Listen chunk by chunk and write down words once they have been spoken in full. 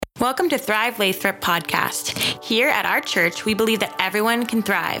Welcome to Thrive Lathrop podcast. Here at our church, we believe that everyone can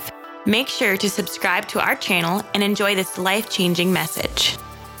thrive. Make sure to subscribe to our channel and enjoy this life-changing message.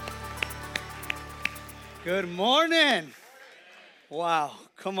 Good morning. Wow,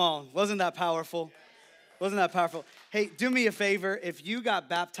 come on. Wasn't that powerful? Wasn't that powerful? Hey, do me a favor. If you got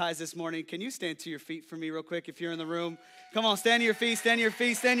baptized this morning, can you stand to your feet for me real quick if you're in the room? Come on, stand to your feet, stand to your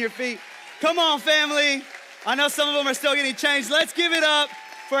feet, stand to your feet. Come on, family. I know some of them are still getting changed. Let's give it up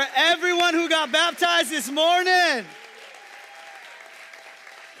for everyone who got baptized this morning.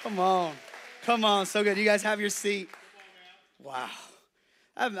 Come on, so good. You guys have your seat. Wow,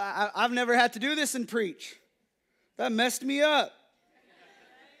 I've never had to do this and preach. That messed me up.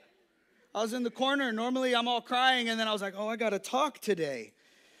 I was in the corner. Normally I'm all crying, and then I was like, oh, I got to talk today.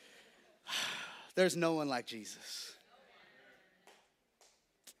 There's no one like Jesus.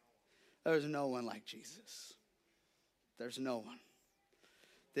 There's no one like Jesus. There's no one.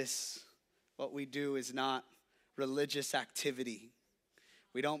 What we do is not religious activity.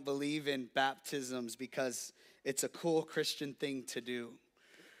 We don't believe in baptisms because it's a cool Christian thing to do.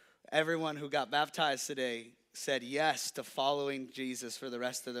 Everyone who got baptized today said yes to following Jesus for the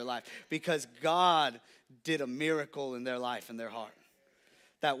rest of their life because God did a miracle in their life and their heart.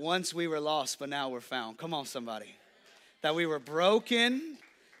 That once we were lost, but now we're found. Come on, somebody. That we were broken,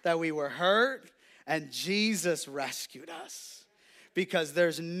 that we were hurt, and Jesus rescued us. Because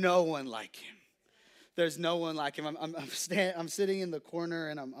there's no one like him. There's no one like him. I'm sitting in the corner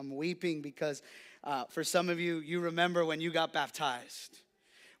and I'm weeping because for some of you, you remember when you got baptized,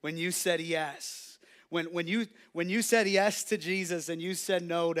 when you said yes, when you said yes to Jesus and you said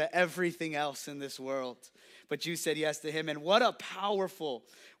no to everything else in this world, but you said yes to him. And what a powerful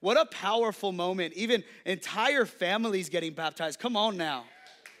moment. Even entire families getting baptized. Come on now.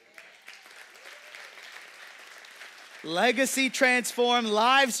 Legacy transformed,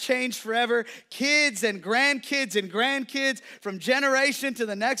 lives changed forever, kids and grandkids from generation to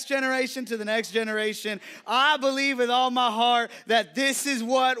the next generation to the next generation. I believe with all my heart that this is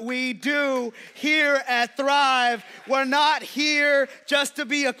what we do here at Thrive. We're not here just to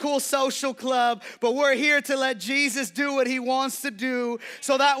be a cool social club, but we're here to let Jesus do what he wants to do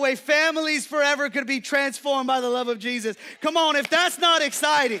so that way families forever could be transformed by the love of Jesus. Come on, if that's not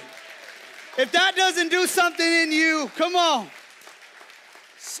exciting. If that doesn't do something in you, come on.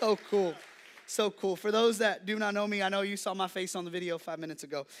 So cool. So cool. For those that do not know me, I know you saw my face on the video 5 minutes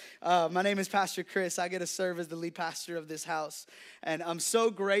ago. My name is Pastor Chris. I get to serve as the lead pastor of this house. And I'm so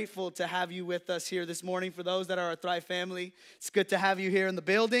grateful to have you with us here this morning. For those that are a Thrive family, it's good to have you here in the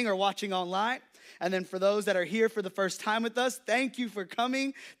building or watching online. And then for those that are here for the first time with us, thank you for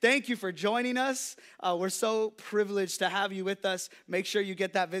coming. Thank you for joining us. We're so privileged to have you with us. Make sure you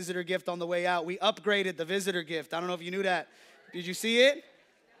get that visitor gift on the way out. We upgraded the visitor gift. I don't know if you knew that. Did you see it?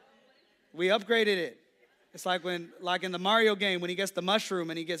 We upgraded it. It's like in the Mario game when he gets the mushroom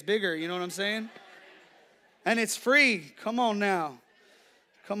and he gets bigger. You know what I'm saying? And it's free. Come on now.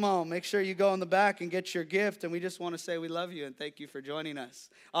 Come on, make sure you go in the back and get your gift. And we just want to say we love you and thank you for joining us.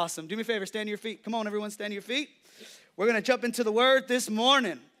 Awesome. Do me a favor, stand to your feet. Come on, everyone, stand to your feet. We're going to jump into the word this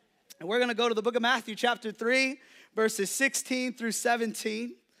morning. And we're going to go to the book of Matthew, chapter 3, verses 16 through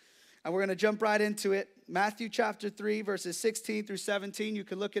 17. And we're going to jump right into it. Matthew chapter 3, verses 16 through 17. You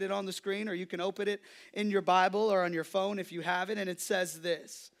can look at it on the screen or you can open it in your Bible or on your phone if you have it. And it says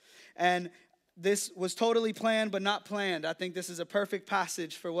this. And this was totally planned, but not planned. I think this is a perfect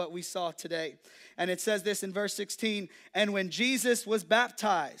passage for what we saw today. And it says this in verse 16, and when Jesus was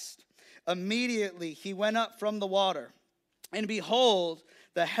baptized, immediately he went up from the water. And behold,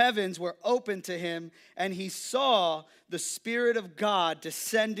 the heavens were opened to him, and he saw the Spirit of God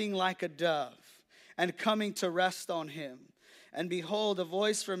descending like a dove and coming to rest on him. And behold, a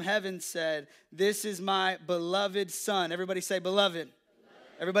voice from heaven said, this is my beloved Son. Everybody say beloved.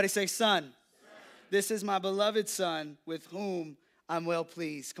 Everybody say son. This is my beloved Son with whom I'm well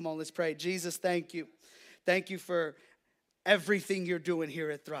pleased. Come on, let's pray. Jesus, thank you. Thank you for everything you're doing here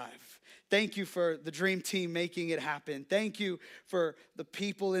at Thrive. Thank you for the dream team making it happen. Thank you for the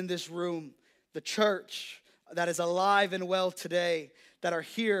people in this room, the church that is alive and well today, that are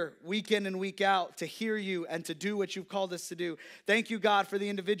here week in and week out to hear you and to do what you've called us to do. Thank you, God, for the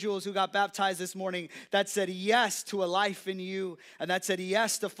individuals who got baptized this morning that said yes to a life in you and that said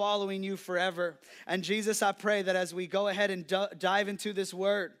yes to following you forever. And Jesus, I pray that as we go ahead and dive into this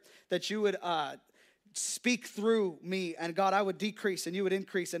word, that you would speak through me. And God, I would decrease and you would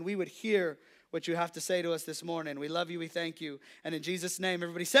increase and we would hear what you have to say to us this morning. We love you. We thank you. And in Jesus' name,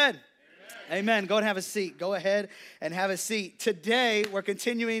 everybody said, Amen. Go and have a seat. Go ahead and have a seat. Today, we're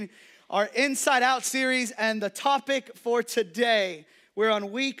continuing our Inside Out series, and the topic for today We're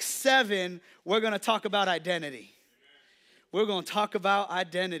on week 7. We're going to talk about identity. We're going to talk about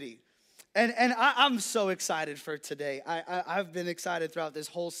identity. And I'm so excited for today. I've been excited throughout this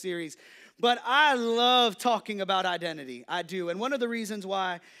whole series. But I love talking about identity. I do. And one of the reasons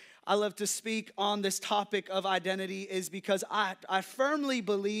why I love to speak on this topic of identity is because I firmly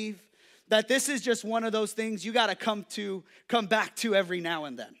believe that this is just one of those things you got to come back to every now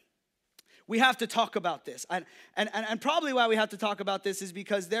and then. We have to talk about this. And probably why we have to talk about this is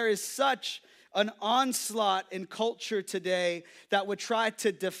because there is such an onslaught in culture today that would try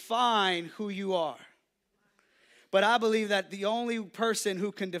to define who you are. But I believe that the only person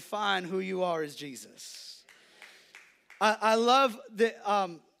who can define who you are is Jesus. I love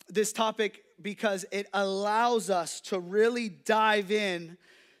this topic because it allows us to really dive in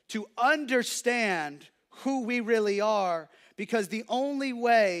to understand who we really are, because the only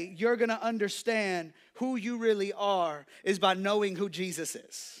way you're going to understand who you really are is by knowing who Jesus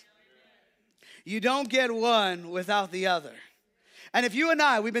is. You don't get one without the other. And if you and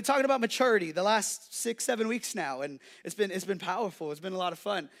I, we've been talking about maturity the last 6-7 weeks now, and it's been powerful. It's been a lot of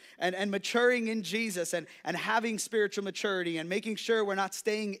fun. And maturing in Jesus and having spiritual maturity and making sure we're not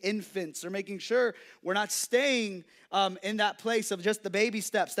staying infants, or making sure we're not staying in that place of just the baby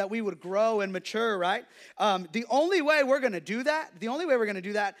steps, that we would grow and mature, right? The only way we're going to do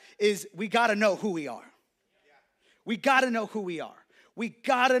that is we got to know who we are. We got to know who we are. We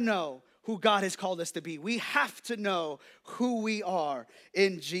got to know who God has called us to be. We have to know who we are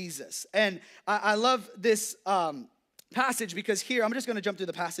in Jesus. And I love this passage because here, I'm just going to jump through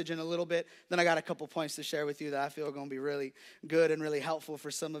the passage in a little bit. Then I got a couple points to share with you that I feel are going to be really good and really helpful for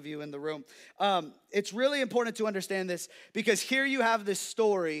some of you in the room. It's really important to understand this because here you have this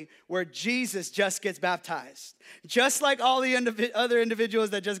story where Jesus just gets baptized, just like all the other individuals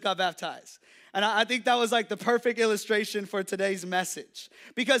that just got baptized. And I think that was like the perfect illustration for today's message.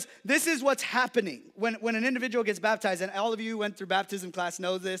 Because this is what's happening when an individual gets baptized. And all of you who went through baptism class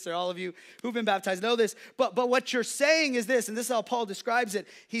know this, or all of you who've been baptized know this. But what you're saying is this, and this is how Paul describes it.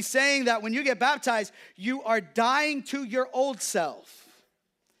 He's saying that when you get baptized, you are dying to your old self.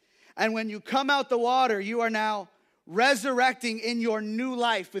 And when you come out the water, you are now resurrecting in your new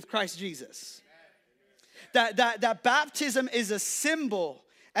life with Christ Jesus. That baptism is a symbol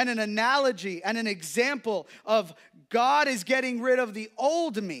and an analogy and an example of God is getting rid of the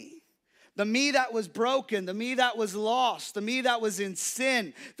old me. The me that was broken, the me that was lost, the me that was in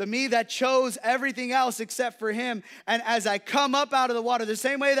sin, the me that chose everything else except for him. And as I come up out of the water, the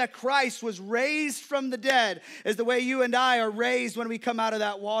same way that Christ was raised from the dead is the way you and I are raised when we come out of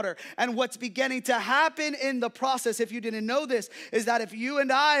that water. And what's beginning to happen in the process, if you didn't know this, is that if you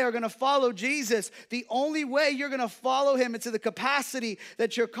and I are going to follow Jesus, the only way you're going to follow him into the capacity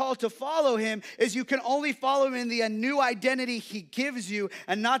that you're called to follow him is you can only follow him in the new identity he gives you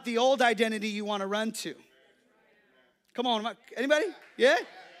and not the old identity you want to run to. Come on, anybody? Yeah?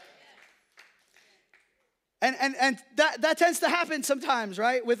 And that tends to happen sometimes,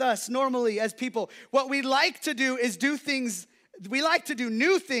 right? With us normally as people. What we like to do is we like to do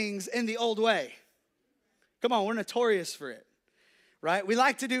new things in the old way. Come on, we're notorious for it. Right? We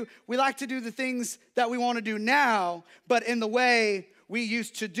like to do the things that we want to do now, but in the way we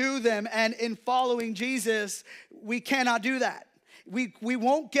used to do them. And in following Jesus, we cannot do that. We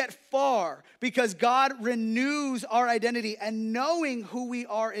won't get far because God renews our identity, and knowing who we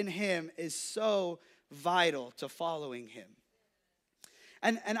are in him is so vital to following him.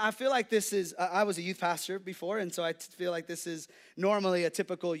 And I feel like this is, I was a youth pastor before, and so I feel like this is normally a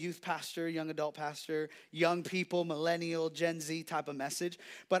typical youth pastor, young adult pastor, young people, millennial, Gen Z type of message.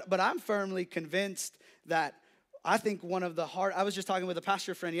 But I'm firmly convinced that I think I was just talking with a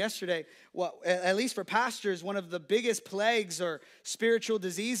pastor friend yesterday, at least for pastors, one of the biggest plagues or spiritual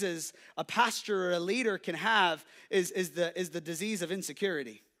diseases a pastor or a leader can have is the disease of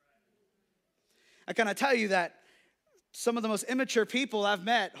insecurity. I kind of tell you that some of the most immature people I've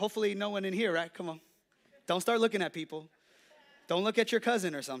met, hopefully no one in here, right? Come on. Don't start looking at people. Don't look at your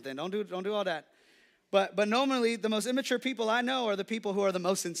cousin or something. Don't do all that. But normally the most immature people I know are the people who are the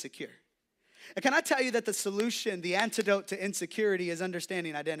most insecure. And can I tell you that the solution, the antidote to insecurity is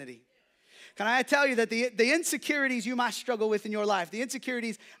understanding identity? Can I tell you that the insecurities you might struggle with in your life, the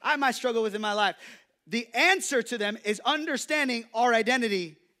insecurities I might struggle with in my life, the answer to them is understanding our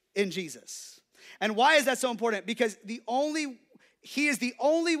identity in Jesus. And why is that so important? Because he is the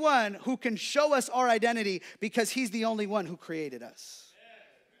only one who can show us our identity, because he's the only one who created us.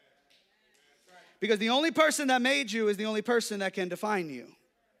 Because the only person that made you is the only person that can define you.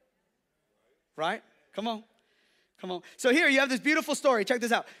 Right? Come on. So here you have this beautiful story. Check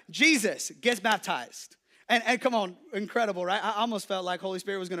this out. Jesus gets baptized. And come on, incredible, right? I almost felt like Holy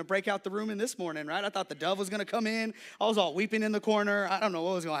Spirit was going to break out the room in this morning, right? I thought the dove was going to come in. I was all weeping in the corner. I don't know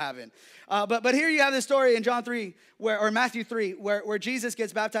what was going to happen. But here you have this story in John 3, or Matthew 3, where Jesus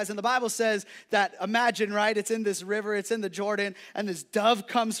gets baptized. And the Bible says that, imagine, right? It's in this river, it's in the Jordan, and this dove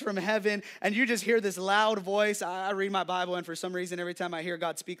comes from heaven, and you just hear this loud voice. I read my Bible, and for some reason, every time I hear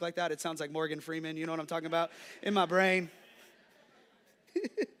God speak like that, it sounds like Morgan Freeman. You know what I'm talking about? In my brain.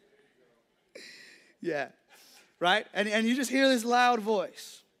 Yeah. Right? And you just hear this loud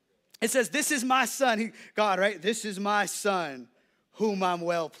voice. It says, this is my son. God, right? This is my son, whom I'm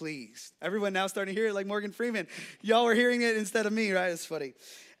well pleased. Everyone now starting to hear it like Morgan Freeman. Y'all were hearing it instead of me, right? It's funny.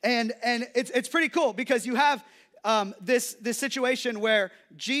 And it's pretty cool because you have this situation where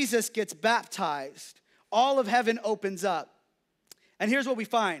Jesus gets baptized. All of heaven opens up. And here's what we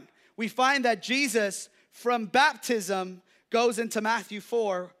find. We find that Jesus, from baptism, goes into Matthew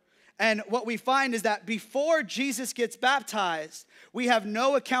 4. And what we find is that before Jesus gets baptized, we have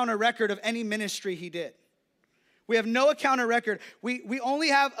no account or record of any ministry he did. We have no account or record. We only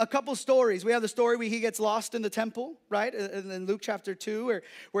have a couple stories. We have the story where he gets lost in the temple, right? In Luke chapter 2,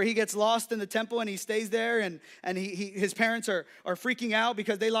 where he gets lost in the temple and he stays there and his parents are freaking out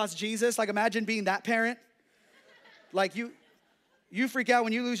because they lost Jesus. Like, imagine being that parent. Like, you freak out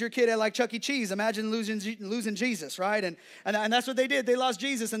when you lose your kid at like Chuck E. Cheese. Imagine losing Jesus, right? And that's what they did. They lost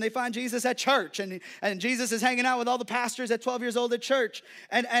Jesus and they find Jesus at church. And Jesus is hanging out with all the pastors at 12 years old at church.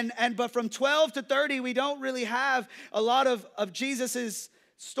 But from 12 to 30, we don't really have a lot of Jesus's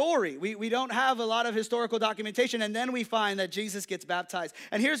story. We don't have a lot of historical documentation. And then we find that Jesus gets baptized.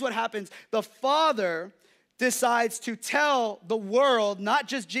 And here's what happens. The Father decides to tell the world, not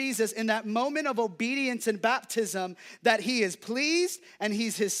just Jesus, in that moment of obedience and baptism, that he is pleased and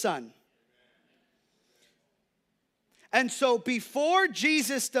he's his son. And so before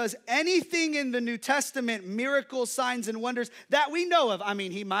Jesus does anything in the New Testament, miracles, signs, and wonders that we know of, I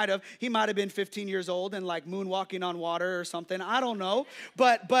mean, he might have been 15 years old and like moonwalking on water or something. I don't know.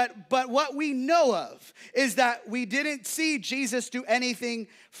 But what we know of is that we didn't see Jesus do anything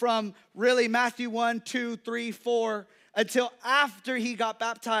from really Matthew 1, 2, 3, 4, until after he got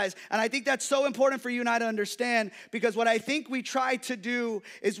baptized. And I think that's so important for you and I to understand, because what I think we try to do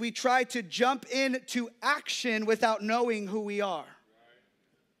is we try to jump into action without knowing who we are.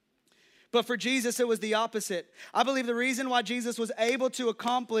 But for Jesus, it was the opposite. I believe the reason why Jesus was able to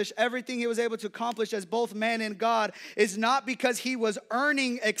accomplish everything he was able to accomplish as both man and God is not because he was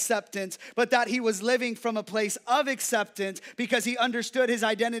earning acceptance, but that he was living from a place of acceptance because he understood his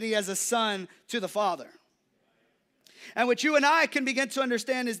identity as a son to the Father. And what you and I can begin to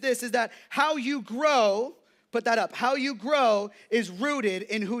understand is this, is that how you grow, put that up, how you grow is rooted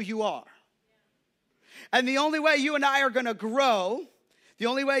in who you are. And the only way you and I are going to grow, the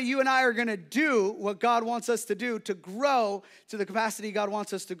only way you and I are going to do what God wants us to do, to grow to the capacity God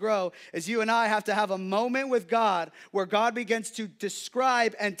wants us to grow, is you and I have to have a moment with God where God begins to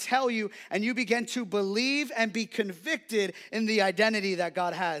describe and tell you, and you begin to believe and be convicted in the identity that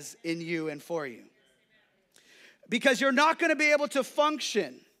God has in you and for you. Because you're not going to be able to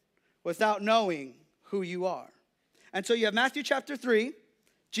function without knowing who you are. And so you have Matthew chapter 3,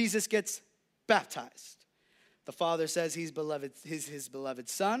 Jesus gets baptized. The Father says he's his beloved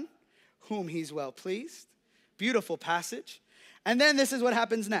Son, whom he's well pleased. Beautiful passage. And then this is what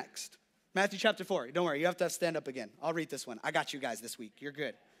happens next. Matthew chapter 4. Don't worry, you have to stand up again. I'll read this one. I got you guys this week. You're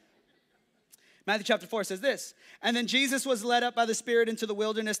good. Matthew chapter 4 says this, and then Jesus was led up by the Spirit into the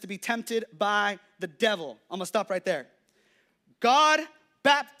wilderness to be tempted by the devil. I'm going to stop right there. John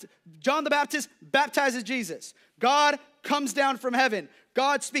the Baptist baptizes Jesus. God comes down from heaven.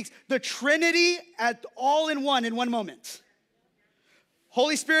 God speaks. The Trinity at all in one moment.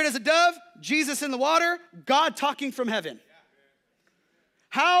 Holy Spirit as a dove, Jesus in the water, God talking from heaven.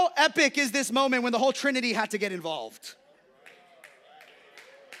 How epic is this moment when the whole Trinity had to get involved?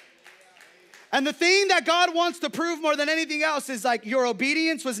 And the thing that God wants to prove more than anything else is like, your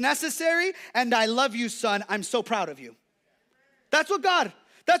obedience was necessary, and I love you, son. I'm so proud of you. That's what God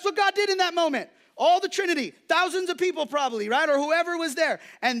did in that moment. All the Trinity, thousands of people probably, right? Or whoever was there.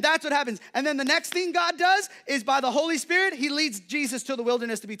 And that's what happens. And then the next thing God does is by the Holy Spirit, he leads Jesus to the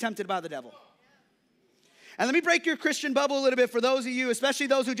wilderness to be tempted by the devil. And let me break your Christian bubble a little bit for those of you, especially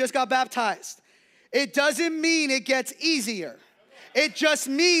those who just got baptized. It doesn't mean it gets easier. It just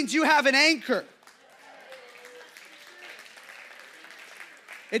means you have an anchor.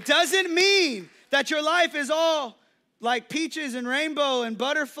 It doesn't mean that your life is all like peaches and rainbow and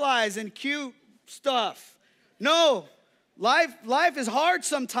butterflies and cute stuff. No, life is hard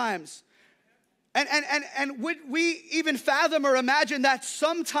sometimes. And would we even fathom or imagine that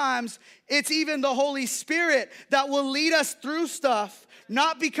sometimes it's even the Holy Spirit that will lead us through stuff,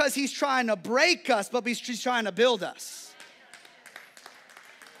 not because he's trying to break us, but because he's trying to build us.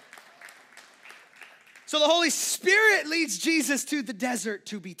 So the Holy Spirit leads Jesus to the desert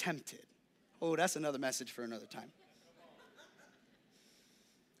to be tempted. Oh, that's another message for another time.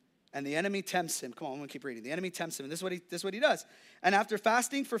 And the enemy tempts him. Come on, I'm gonna keep reading. The enemy tempts him, and this is what he does. And after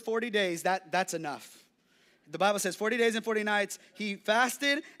fasting for 40 days, that's enough. The Bible says 40 days and 40 nights, he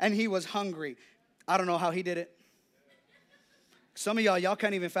fasted and he was hungry. I don't know how he did it. Some of y'all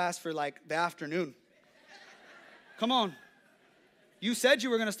can't even fast for like the afternoon. Come on. You said you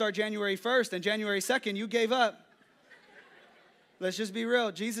were gonna start January 1st, and January 2nd, you gave up. Let's just be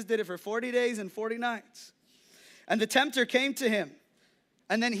real. Jesus did it for 40 days and 40 nights. And the tempter came to him.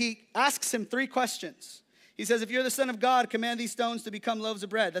 And then he asks him 3 questions. He says, if you're the Son of God, command these stones to become loaves of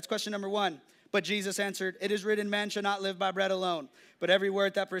bread. That's question number 1. But Jesus answered, it is written, man shall not live by bread alone, but every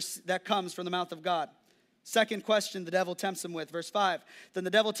word that comes from the mouth of God. Second question the devil tempts him with, verse 5. Then the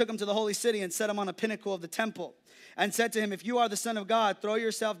devil took him to the holy city and set him on a pinnacle of the temple and said to him, if you are the Son of God, throw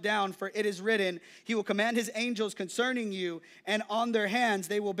yourself down, for it is written, he will command his angels concerning you, and on their hands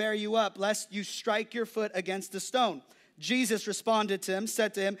they will bear you up, lest you strike your foot against a stone. Jesus responded to him,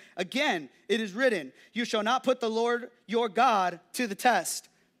 said to him, again, it is written, you shall not put the Lord your God to the test.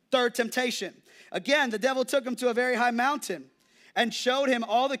 Third temptation. Again, the devil took him to a very high mountain and showed him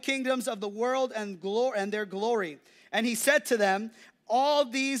all the kingdoms of the world and their glory. And he said to them, all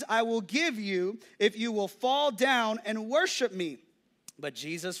these I will give you if you will fall down and worship me. But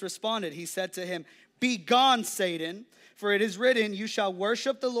Jesus responded, he said to him, be gone, Satan. For it is written, you shall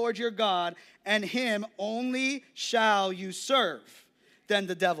worship the Lord your God, and him only shall you serve. Then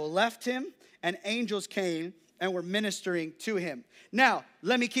the devil left him, and angels came and were ministering to him. Now,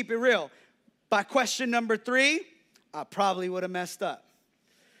 let me keep it real. By question number 3, I probably would have messed up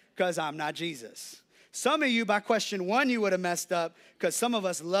because I'm not Jesus. Some of you, by question 1, you would have messed up because some of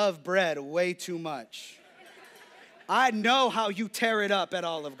us love bread way too much. I know how you tear it up at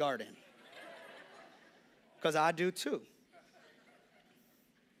Olive Garden because I do too.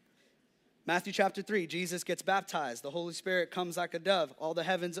 Matthew chapter 3, Jesus gets baptized. The Holy Spirit comes like a dove. All the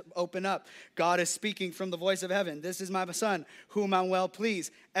heavens open up. God is speaking from the voice of heaven. This is my son, whom I'm well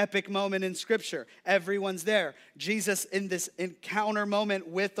pleased. Epic moment in Scripture. Everyone's there. Jesus in this encounter moment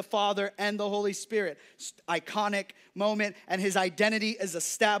with the Father and the Holy Spirit. Iconic moment, and his identity is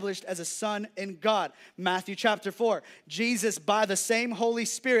established as a son in God. Matthew chapter 4, Jesus, by the same Holy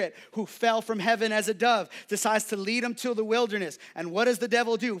Spirit who fell from heaven as a dove, decides to lead him to the wilderness. And what does the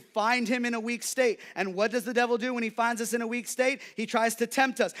devil do? Find him in a weak state. And what does the devil do when he finds us in a weak state? He tries to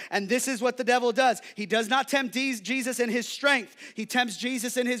tempt us. And this is what the devil does. He does not tempt Jesus in his strength. He tempts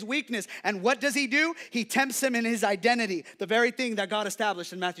Jesus in his weakness. And what does he do? He tempts him in his identity, the very thing that God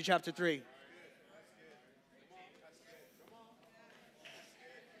established in Matthew chapter 3.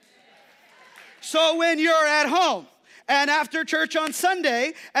 So when you're at home and after church on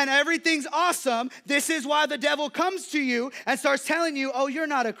Sunday and everything's awesome, this is why the devil comes to you and starts telling you, oh, you're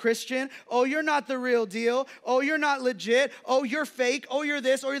not a Christian. Oh, you're not the real deal. Oh, you're not legit. Oh, you're fake. Oh, you're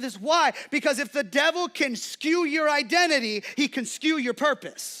this. Oh, you're this. Why? Because if the devil can skew your identity, he can skew your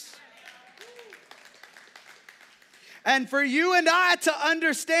purpose. And for you and I to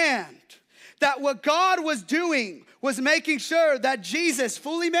understand that what God was doing was making sure that Jesus,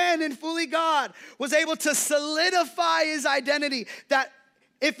 fully man and fully God, was able to solidify his identity. That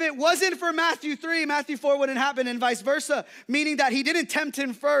if it wasn't for Matthew 3, Matthew 4 wouldn't happen, and vice versa. Meaning that he didn't tempt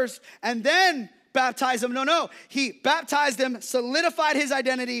him first and then baptize him. No. He baptized him, solidified his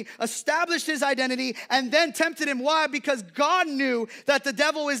identity, established his identity, and then tempted him. Why? Because God knew that the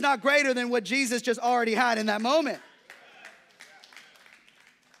devil is not greater than what Jesus just already had in that moment.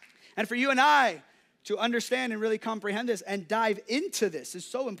 And for you and I to understand and really comprehend this and dive into this is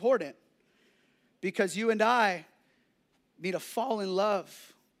so important, because you and I need to fall in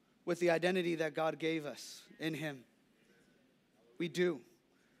love with the identity that God gave us in him. We do.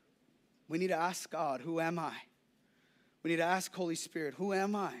 We need to ask God, who am I? We need to ask Holy Spirit, who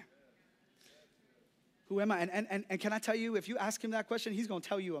am I? Who am I? And can I tell you, if you ask him that question, he's going to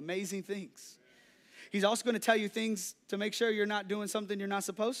tell you amazing things. He's also going to tell you things to make sure you're not doing something you're not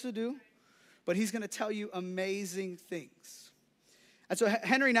supposed to do. But he's going to tell you amazing things. And so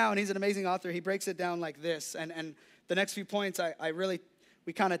Henry Nouwen, he's an amazing author. He breaks it down like this. And the next few points,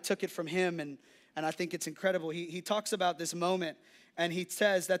 we kind of took it from him. And I think it's incredible. He talks about this moment. And he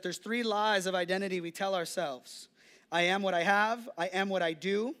says that there's 3 lies of identity we tell ourselves. I am what I have. I am what I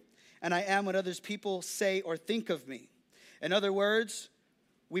do. And I am what others people say or think of me. In other words,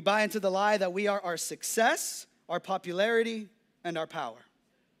 We buy into the lie that we are our success, our popularity, and our power.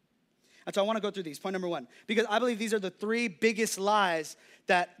 And so I want to go through these. Point number one, because I believe these are the three biggest lies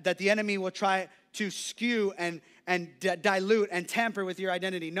that the enemy will try to skew and dilute and tamper with your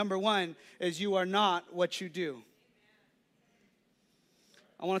identity. Number one is you are not what you do.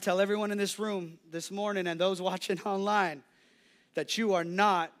 I want to tell everyone in this room this morning and those watching online that you are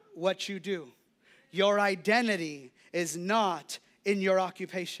not what you do. Your identity is not in your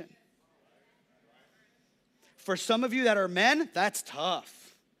occupation. For some of you that are men, that's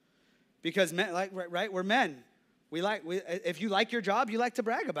tough. Because men, right, we're men. If you like your job, you like to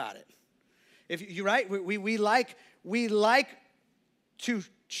brag about it. If you right, we like to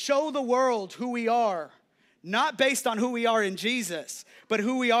show the world who we are, not based on who we are in Jesus, but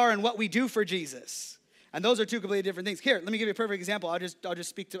who we are and what we do for Jesus. And those are two completely different things. Here, let me give you a perfect example. I'll just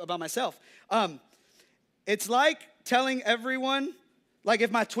speak about myself. It's like telling everyone, like if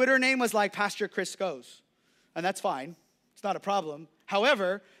my Twitter name was like Pastor Chris Goes, and that's fine. It's not a problem.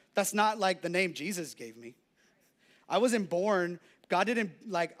 However, that's not like the name Jesus gave me. I wasn't born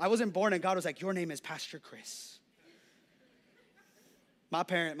and God was like, your name is Pastor Chris. My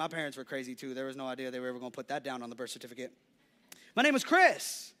parents were crazy too. There was no idea they were ever going to put that down on the birth certificate. My name was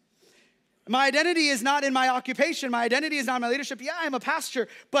Chris. My identity is not in my occupation. My identity is not in my leadership. Yeah, I'm a pastor,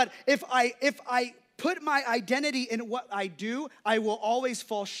 but if I put my identity in what I do, I will always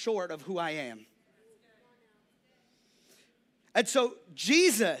fall short of who I am. And so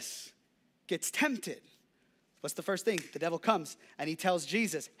Jesus gets tempted. What's the first thing? The devil comes and he tells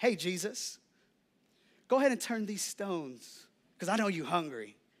Jesus, hey, Jesus, go ahead and turn these stones, because I know you're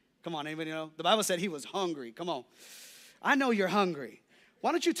hungry. Come on, anybody know? The Bible said he was hungry. Come on. I know you're hungry.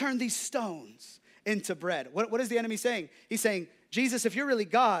 Why don't you turn these stones into bread? What is the enemy saying? He's saying, Jesus, if you're really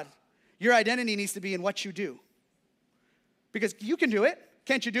God, your identity needs to be in what you do. Because you can do it.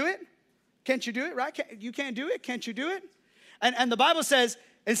 Can't you do it? Can't you do it, right? You can't do it. Can't you do it? And the Bible says,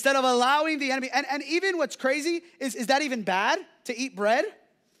 instead of allowing the enemy, and even what's crazy is that even bad to eat bread?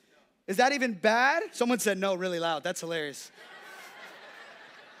 Is that even bad? Someone said no really loud. That's hilarious.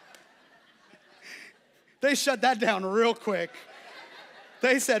 They shut that down real quick.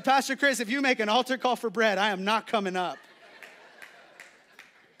 They said, Pastor Chris, if you make an altar call for bread, I am not coming up.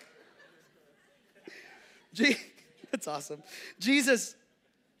 That's awesome. Jesus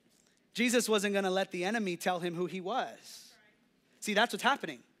wasn't going to let the enemy tell him who he was. See, that's what's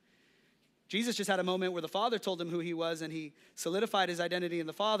happening. Jesus just had a moment where the Father told him who he was and he solidified his identity in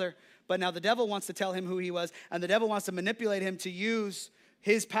the Father. But now the devil wants to tell him who he was, and the devil wants to manipulate him to use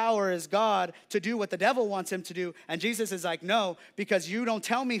his power as God to do what the devil wants him to do. And Jesus is like, no, because you don't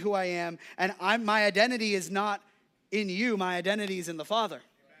tell me who I am, and my identity is not in you. My identity is in the Father.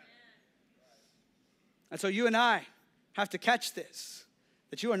 And so you and I have to catch this,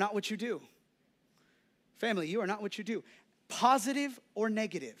 that you are not what you do. Family, you are not what you do. Positive or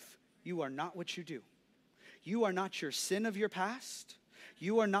negative, you are not what you do. You are not your sin of your past.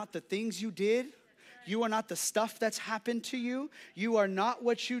 You are not the things you did. You are not the stuff that's happened to you. You are not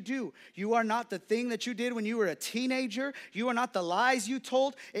what you do. You are not the thing that you did when you were a teenager. You are not the lies you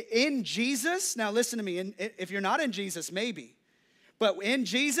told. In Jesus, now listen to me, if you're not in Jesus, maybe. But in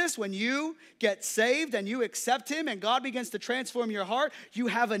Jesus, when you get saved and you accept him and God begins to transform your heart, you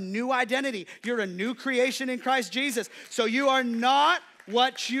have a new identity. You're a new creation in Christ Jesus. So you are not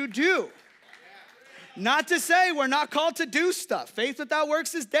what you do. Not to say we're not called to do stuff. Faith without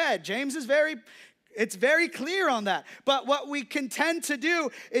works is dead. James is very clear on that. But what we can tend to do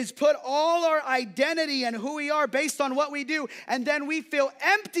is put all our identity and who we are based on what we do, and then we feel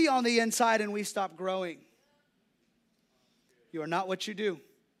empty on the inside and we stop growing. You are not what you do.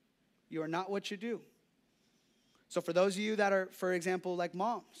 You are not what you do. So for those of you that are, for example, like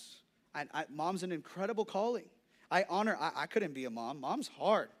moms, mom's an incredible calling. I couldn't be a mom. Mom's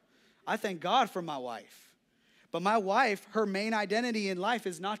hard. I thank God for my wife. But my wife, her main identity in life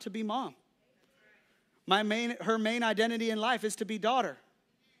is not to be mom. Her main identity in life is to be daughter.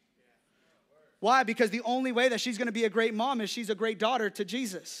 Why? Because the only way that she's going to be a great mom is she's a great daughter to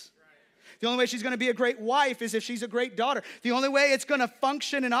Jesus. The only way she's going to be a great wife is if she's a great daughter. The only way it's going to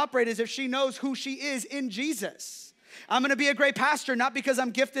function and operate is if she knows who she is in Jesus. I'm going to be a great pastor, not because I'm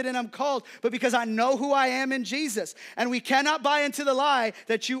gifted and I'm called, but because I know who I am in Jesus. And we cannot buy into the lie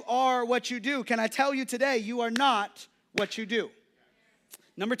that you are what you do. Can I tell you today, you are not what you do.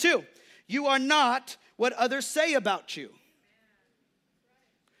 Number two, you are not what others say about you.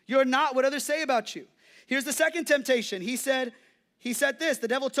 You're not what others say about you. Here's the second temptation. He said this, the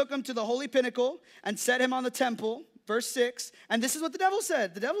devil took him to the holy pinnacle and set him on the temple, verse 6. And this is what the devil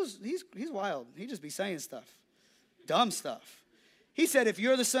said. The devil's, he's wild. He just be saying stuff, dumb stuff. He said, if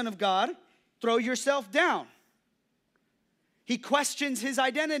you're the Son of God, throw yourself down. He questions his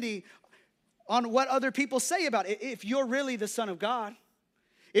identity on what other people say about it. If you're really the Son of God,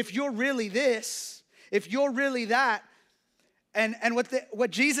 if you're really this, if you're really that, and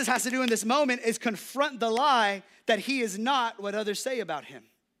what Jesus has to do in this moment is confront the lie that he is not what others say about him.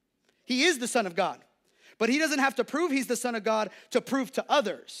 He is the Son of God, but he doesn't have to prove he's the Son of God to prove to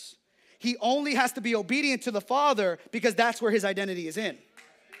others. He only has to be obedient to the Father because that's where his identity is in.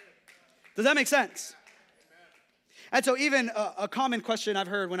 Does that make sense? And so even a common question I've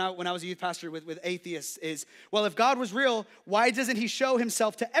heard when I was a youth pastor with atheists is, well, if God was real, why doesn't he show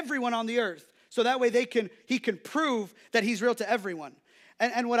himself to everyone on the earth? So that way he can prove that he's real to everyone.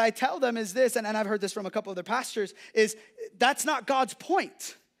 And what I tell them is this, and I've heard this from a couple other pastors, is that's not God's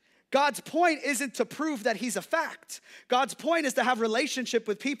point. God's point isn't to prove that he's a fact. God's point is to have relationship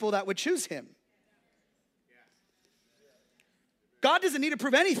with people that would choose him. God doesn't need to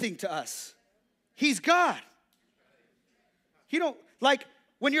prove anything to us. He's God. You don't, like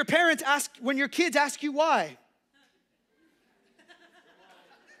when your kids ask you why.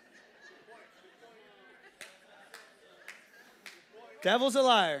 Devil's a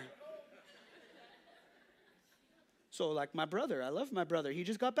liar. So like my brother, I love my brother. He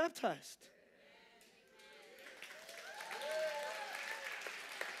just got baptized.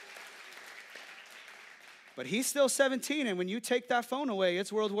 But he's still 17, and when you take that phone away,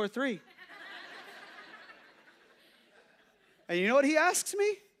 it's World War III. And you know what he asks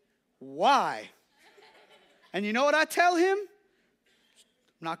me? Why? And you know what I tell him?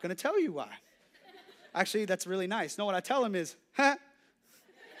 I'm not going to tell you why. Actually, that's really nice. No, what I tell him is, huh?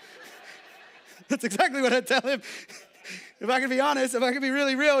 That's exactly what I tell him. If I can be honest, if I can be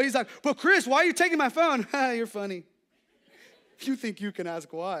really real, he's like, but Chris, why are you taking my phone? You're funny. You think you can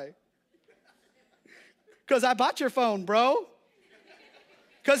ask why? Because I bought your phone, bro.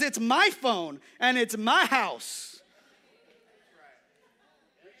 Because it's my phone and it's my house.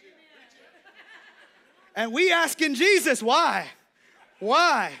 And we asking Jesus, why?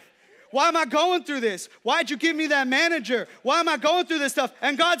 Why? Why am I going through this? Why'd you give me that manager? Why am I going through this stuff?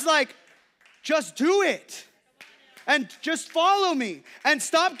 And God's like, just do it. And just follow me. And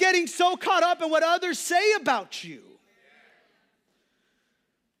stop getting so caught up in what others say about you.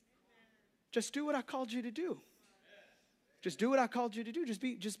 Just do what I called you to do. Just do what I called you to do.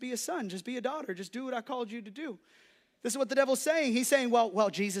 Just be a son. Just be a daughter. Just do what I called you to do. This is what the devil's saying. He's saying, well,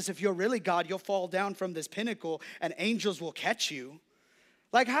 Jesus, if you're really God, you'll fall down from this pinnacle and angels will catch you.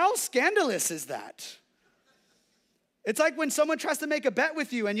 Like, how scandalous is that? It's like when someone tries to make a bet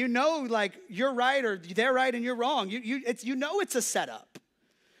with you and you know, like, you're right or they're right and you're wrong. You know it's a setup.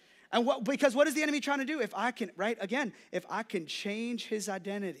 And because what is the enemy trying to do? If I can change his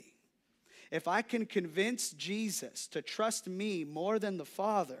identity, if I can convince Jesus to trust me more than the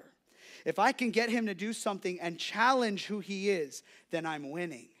Father, if I can get him to do something and challenge who he is, then I'm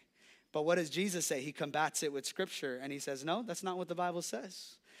winning. But what does Jesus say? He combats it with Scripture, and he says, no, that's not what the Bible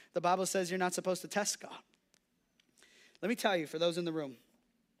says. The Bible says you're not supposed to test God. Let me tell you, for those in the room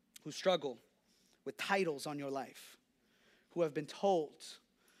who struggle with titles on your life, who have been told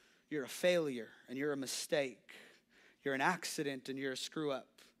you're a failure and you're a mistake, you're an accident and you're a screw up,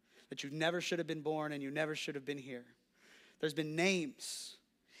 that you never should have been born and you never should have been here. There's been names.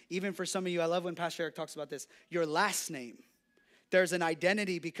 Even for some of you, I love when Pastor Eric talks about this, your last name. There's an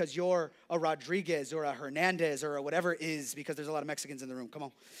identity because you're a Rodriguez or a Hernandez or a whatever it is, because there's a lot of Mexicans in the room. Come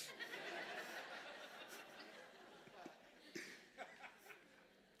on.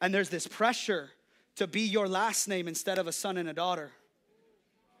 And there's this pressure to be your last name instead of a son and a daughter.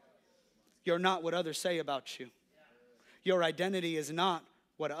 You're not what others say about you. Your identity is not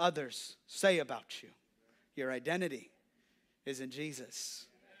what others say about you. Your identity is in Jesus.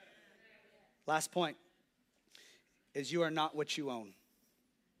 Last point is you are not what you own.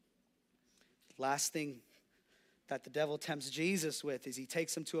 Last thing that the devil tempts Jesus with is he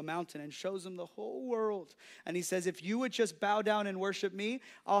takes him to a mountain and shows him the whole world. And he says, if you would just bow down and worship me,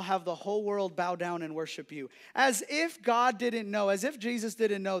 I'll have the whole world bow down and worship you. As if God didn't know, as if Jesus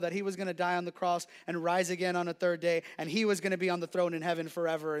didn't know that he was going to die on the cross and rise again on a third day, and he was going to be on the throne in heaven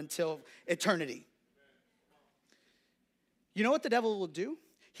forever until eternity. You know what the devil will do?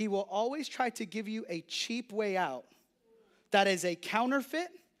 He will always try to give you a cheap way out that is a counterfeit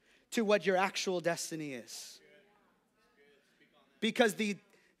to what your actual destiny is. Because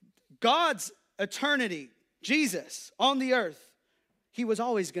God's eternity, Jesus on the earth, he was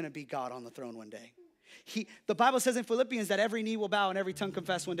always going to be God on the throne one day. The Bible says in Philippians that every knee will bow and every tongue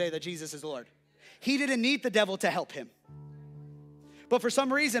confess one day that Jesus is Lord. He didn't need the devil to help him. But for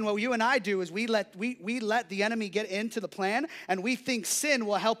some reason, what you and I do is we let the enemy get into the plan, and we think sin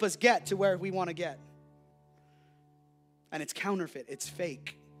will help us get to where we want to get. And it's counterfeit, it's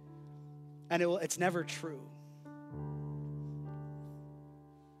fake, and it's never true.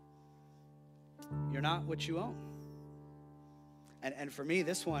 You're not what you own. And for me,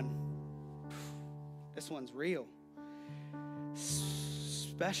 this one's real.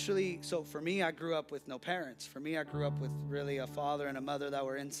 Especially, so for me, I grew up with no parents. For me, I grew up with really a father and a mother that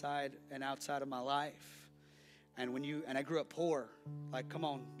were inside and outside of my life. And I grew up poor, like, come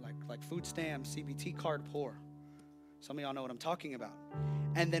on, like food stamps, CBT card poor. Some of y'all know what I'm talking about.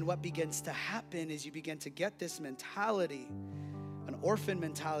 And then what begins to happen is you begin to get this mentality, an orphan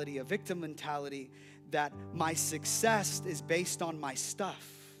mentality, a victim mentality, that my success is based on my stuff.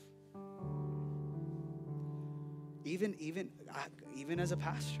 Even as a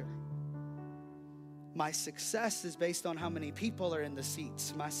pastor, my success is based on how many people are in the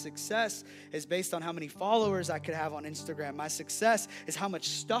seats. My success is based on how many followers I could have on Instagram. My success is how much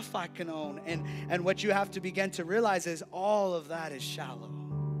stuff I can own. And what you have to begin to realize is all of that is shallow.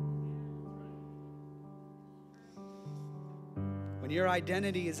 When your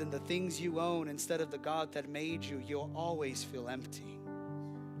identity is in the things you own instead of the God that made you, you'll always feel empty.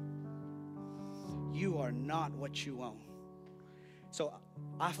 You are not what you own. So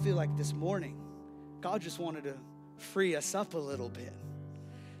I feel like this morning, God just wanted to free us up a little bit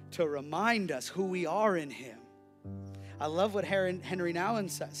to remind us who we are in Him. I love what Henry Nouwen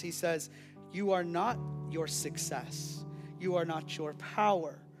says. He says, you are not your success. You are not your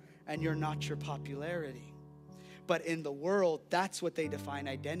power. And you're not your popularity. But in the world, that's what they define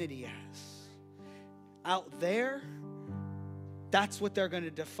identity as. Out there, that's what they're going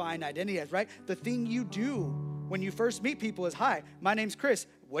to define identity as, right? The thing you do when you first meet people is, hi, my name's Chris.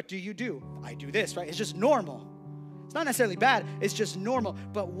 What do you do? I do this, right? It's just normal. It's not necessarily bad. It's just normal.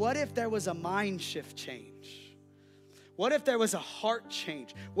 But what if there was a mind shift change? What if there was a heart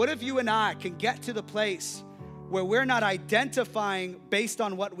change? What if you and I can get to the place where we're not identifying based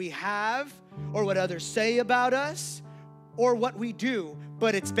on what we have or what others say about us or what we do,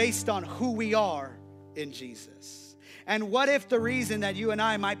 but it's based on who we are in Jesus? And what if the reason that you and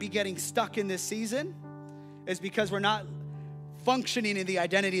I might be getting stuck in this season is because we're not functioning in the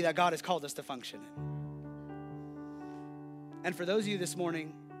identity that God has called us to function in? And for those of you this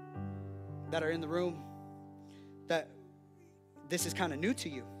morning that are in the room, that this is kind of new to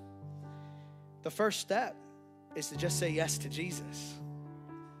you, the first step is to just say yes to Jesus.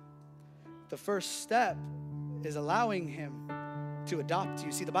 The first step is allowing Him to adopt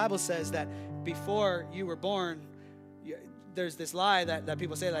you. See, the Bible says that before you were born, there's this lie that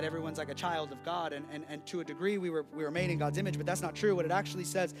people say that everyone's like a child of God, and to a degree we were made in God's image, but that's not true. What it actually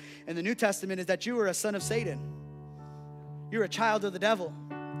says in the New Testament is that you were a son of Satan. You're a child of the devil.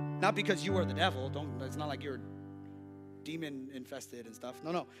 Not because you are the devil. It's not like you're demon infested and stuff.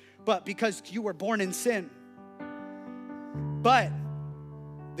 No. But because you were born in sin. But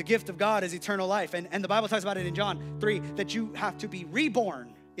the gift of God is eternal life. And the Bible talks about it in John 3, that you have to be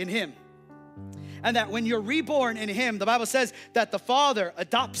reborn in Him. And that when you're reborn in Him, the Bible says that the Father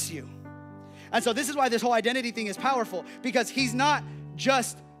adopts you. And so this is why this whole identity thing is powerful, because He's not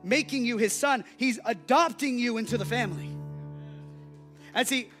just making you His son, He's adopting you into the family. And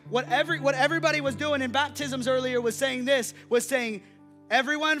see, what everybody was doing in baptisms earlier was saying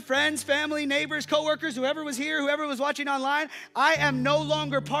everyone, friends, family, neighbors, coworkers, whoever was here, whoever was watching online, I am no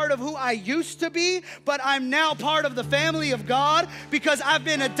longer part of who I used to be, but I'm now part of the family of God because I've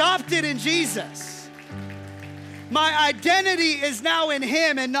been adopted in Jesus. My identity is now in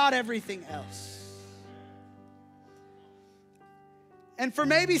Him and not everything else. And for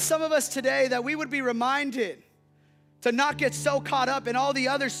maybe some of us today, that we would be reminded to not get so caught up in all the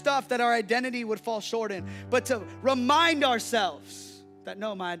other stuff that our identity would fall short in, but to remind ourselves that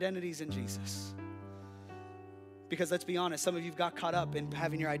no, my identity's in Jesus. Because let's be honest, some of you got caught up in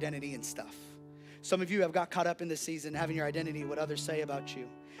having your identity in stuff. Some of you have got caught up in this season having your identity in what others say about you.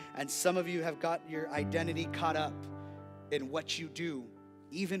 And some of you have got your identity caught up in what you do,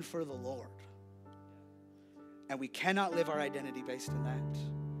 even for the Lord. And we cannot live our identity based on that,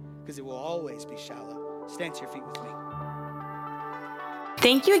 because it will always be shallow. Stand to your feet with me.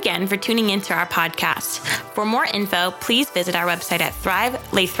 Thank you again for tuning into our podcast. For more info, please visit our website at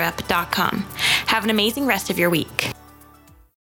thrivelathrop.com. Have an amazing rest of your week.